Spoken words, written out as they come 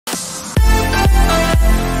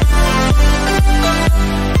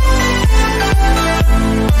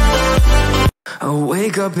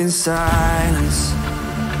wake up in silence,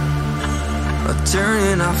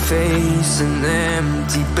 turning our face an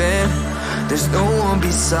empty bed. There's no one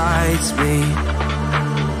besides me,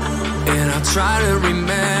 and I try to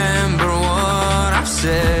remember what I've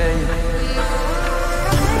said.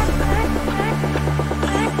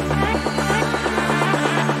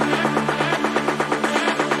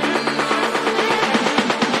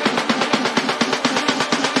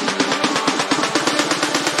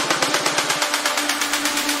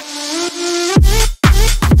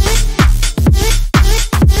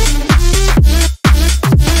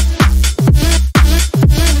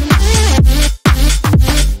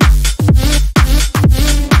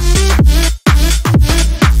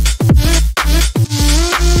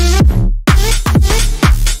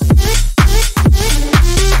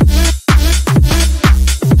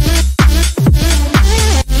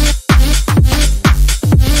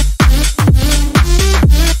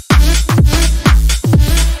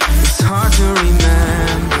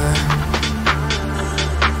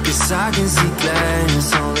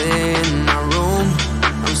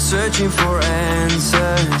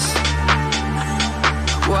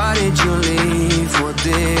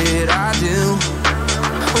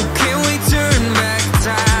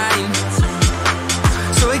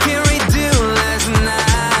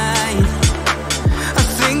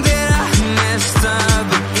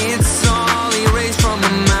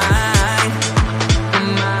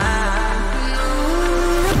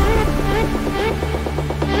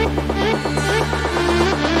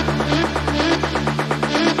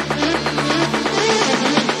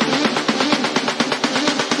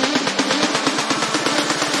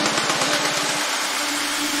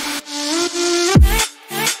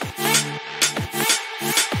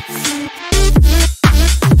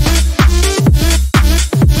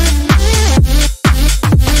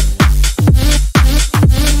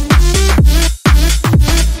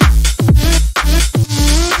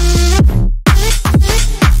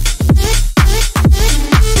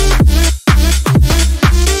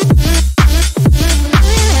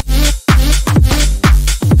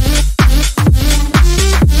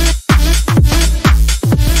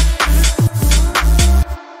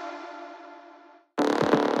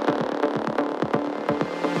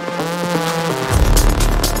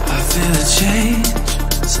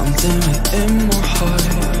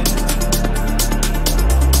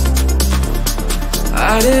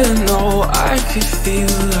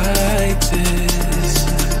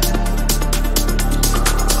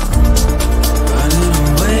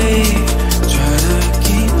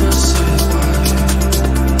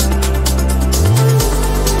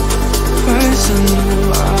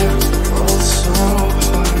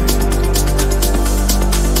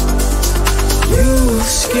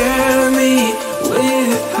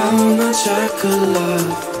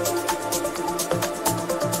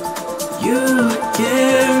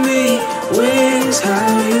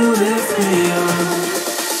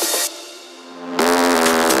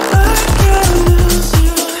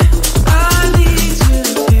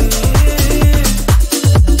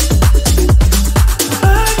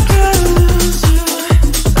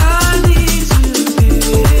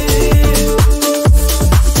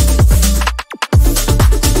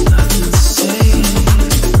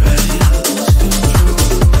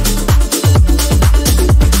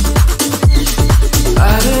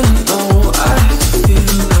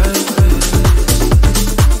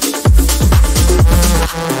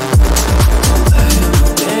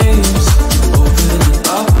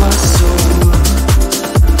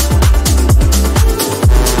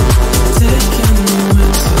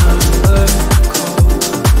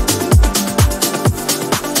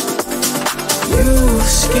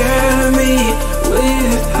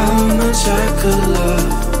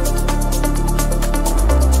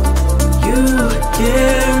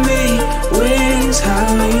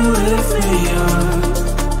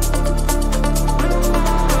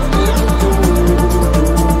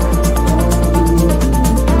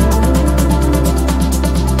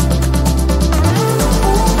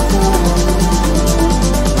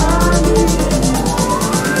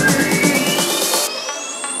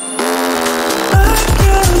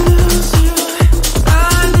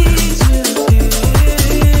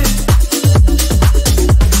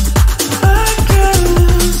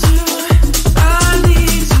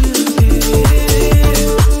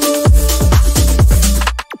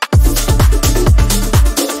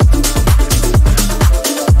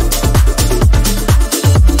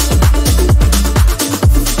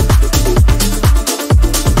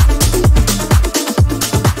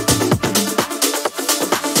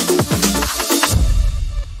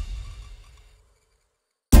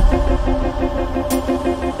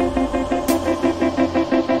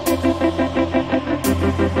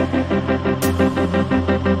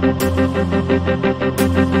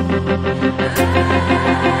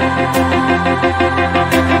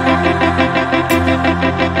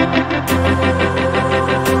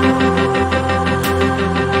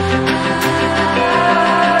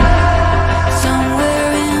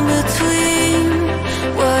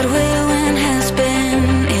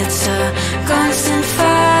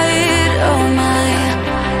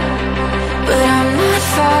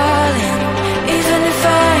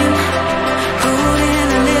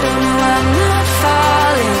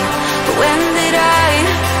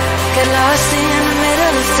 get lost in the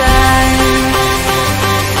middle of time.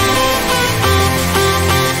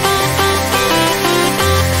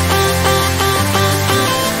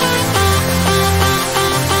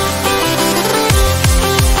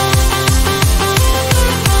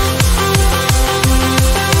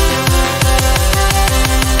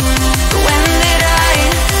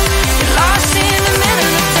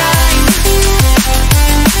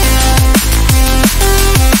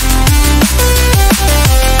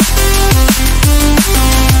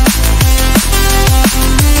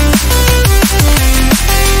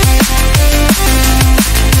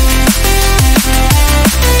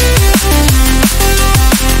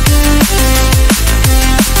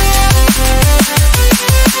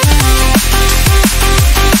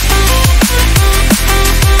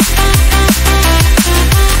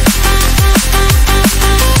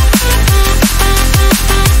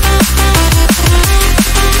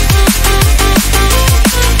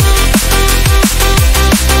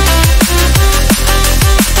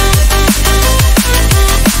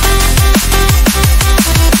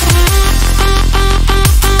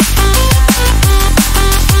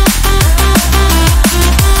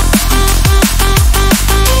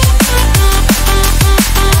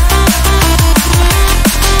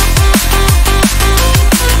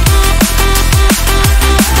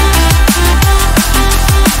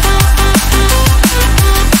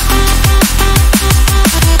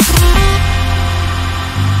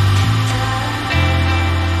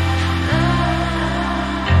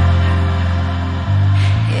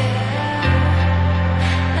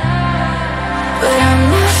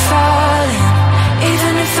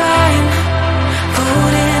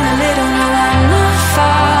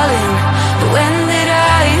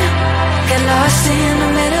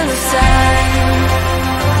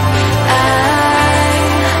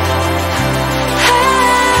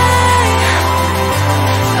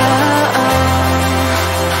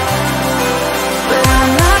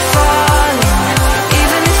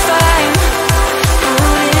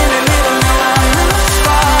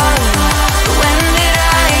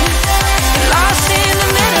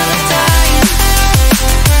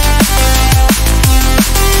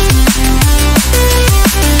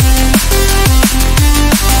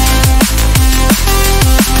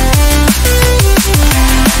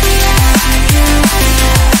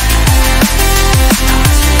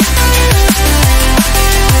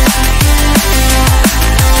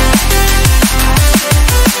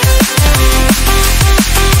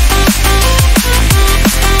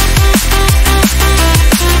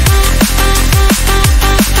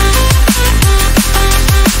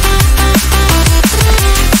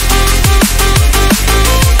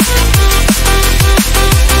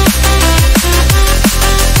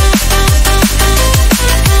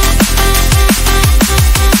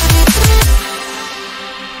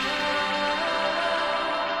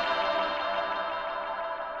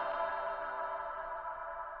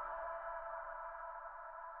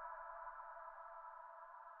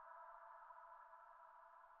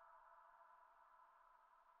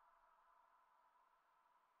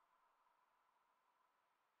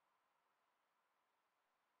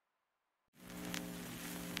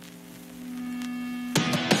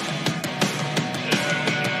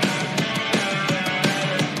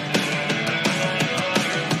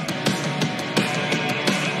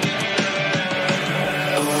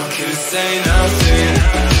 say nothing.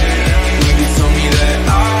 When you told me that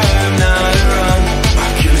I'm not around, I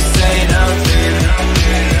couldn't say nothing.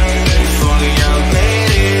 If only I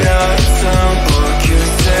made it out of town. Or I could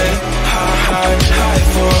say hi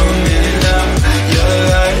for a minute now. Your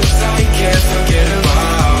lies I can't forget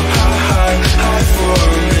about. Hi for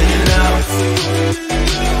a minute now.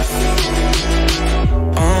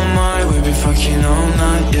 Oh my, we've been fucking all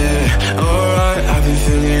night, yeah. Alright, I've been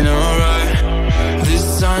feeling alright. This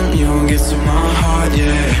time you won't get to my heart,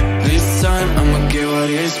 yeah. This time I'ma get what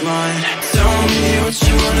is mine. Tell me what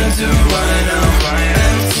you wanna do right now.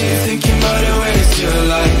 Empty, thinking about the ways you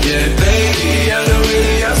like, yeah. Baby, I don't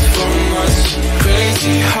really ask for much.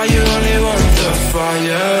 Crazy how you only want the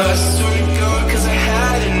fire. I swear to God, cause I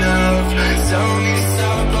had enough. Tell me to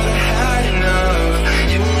stop, but I had enough.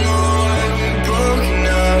 You know why we broken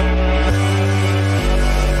up.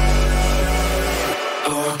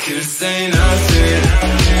 Oh, I could've said nothing.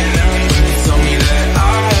 You told me that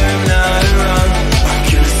I'm not around. I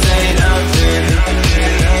could've said nothing.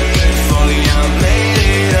 If only I made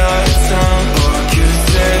it out of town. Or I could've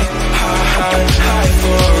said hi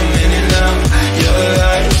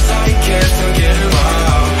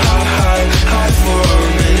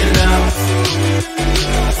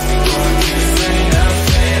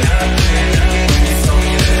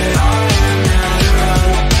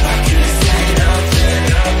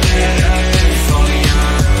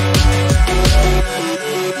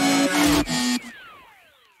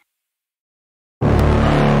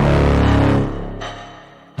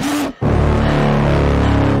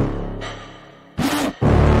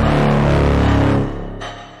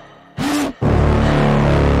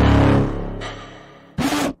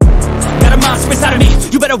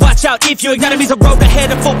watch out if you ignite him. He's a road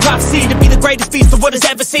ahead, a full prophecy to be the greatest beast the world has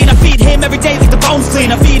ever seen. I feed him every day like the bones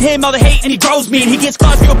clean. I feed him all the hate and he grows me, and he gets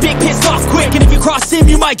claws real big, pissed off quick. And if you cross him,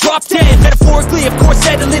 you might drop dead. Metaphorically, of course,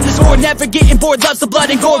 settling the score, never getting bored, loves the blood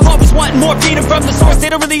and gore, always wanting more, freedom from the source. They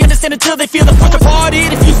don't really understand until they feel the fourth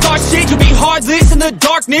departed. If you start shit, you'll be heartless in the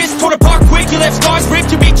darkness, torn apart quick, you left scars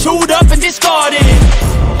ripped, you'll be chewed up and discarded.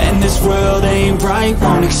 And this world ain't right,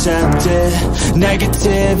 won't accept it.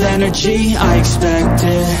 Negative energy, I expect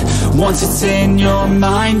it. Once it's in your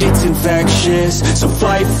mind, it's infectious. So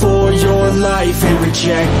fight for your life and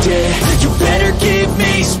reject it. You better give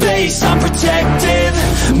me space, I'm protective.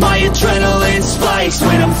 My adrenaline spikes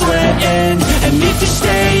when I'm threatened. And if you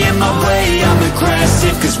stay in my way, I'm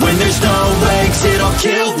aggressive. Cause when there's no exit, I'll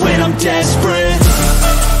kill when I'm desperate.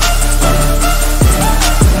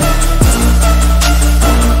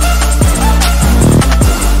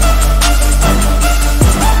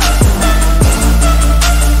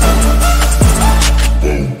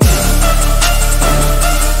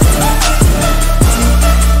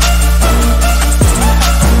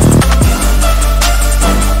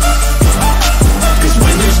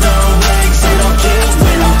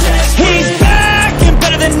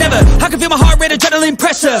 Adrenaline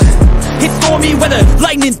pressure, it's stormy weather,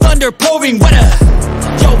 lightning, thunder, pouring weather.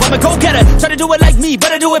 Yo, I'm a go-getter, try to do it like me,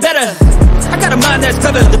 but I do it better. I got a mind that's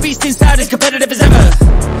clever, the beast inside is competitive as ever.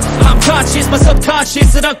 I'm conscious, my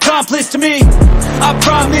subconscious, an accomplice to me. I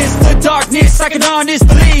promise the darkness I can honest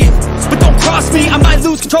believe. But don't cross me, I might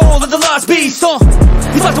lose control of the lost beast.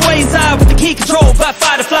 He's locked away inside with the key controlled by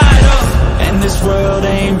fight or flight. And this world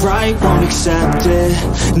ain't right, won't accept it.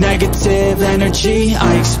 Negative energy,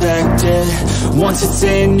 I expect it. Once it's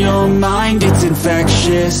in your mind, it's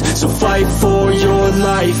infectious. So fight for your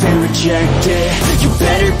life and reject it. You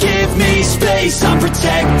better give me space, I'm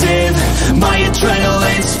protective. My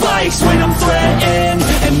adrenaline spikes when I'm threatened.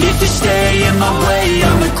 And if you stay in my way,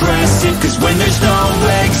 I'm aggressive. Cause when there's no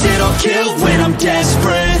exit, I'll kill when I'm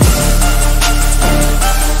desperate.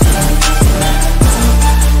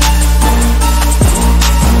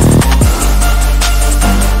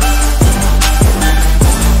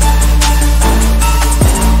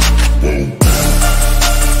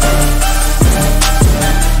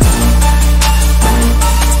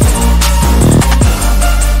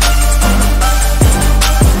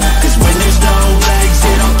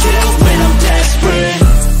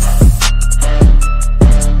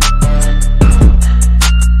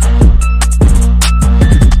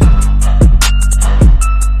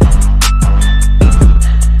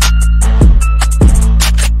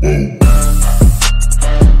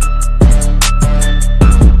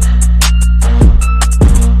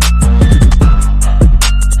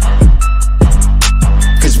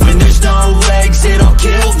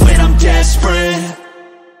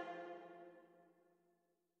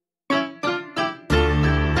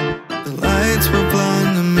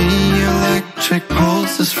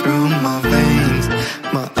 Through my veins,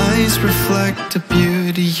 my eyes reflect the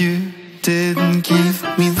beauty you didn't give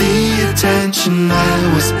me the attention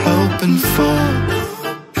I was hoping for.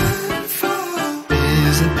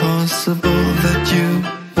 Is it possible that you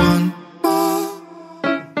want more?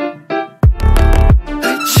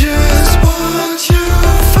 I just want you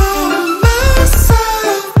for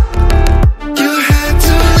myself. You had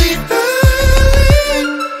to leave early,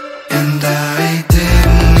 and I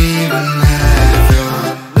didn't even have your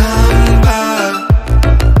number.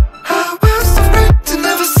 I was afraid to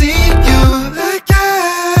never see you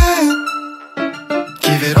again.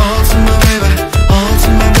 Give it all to my baby, all to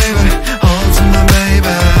my baby, all to my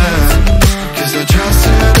baby. Cause I trust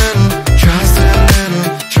her a little, trust her a little,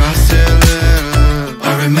 trust her a little. I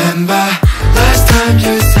remember last time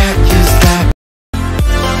you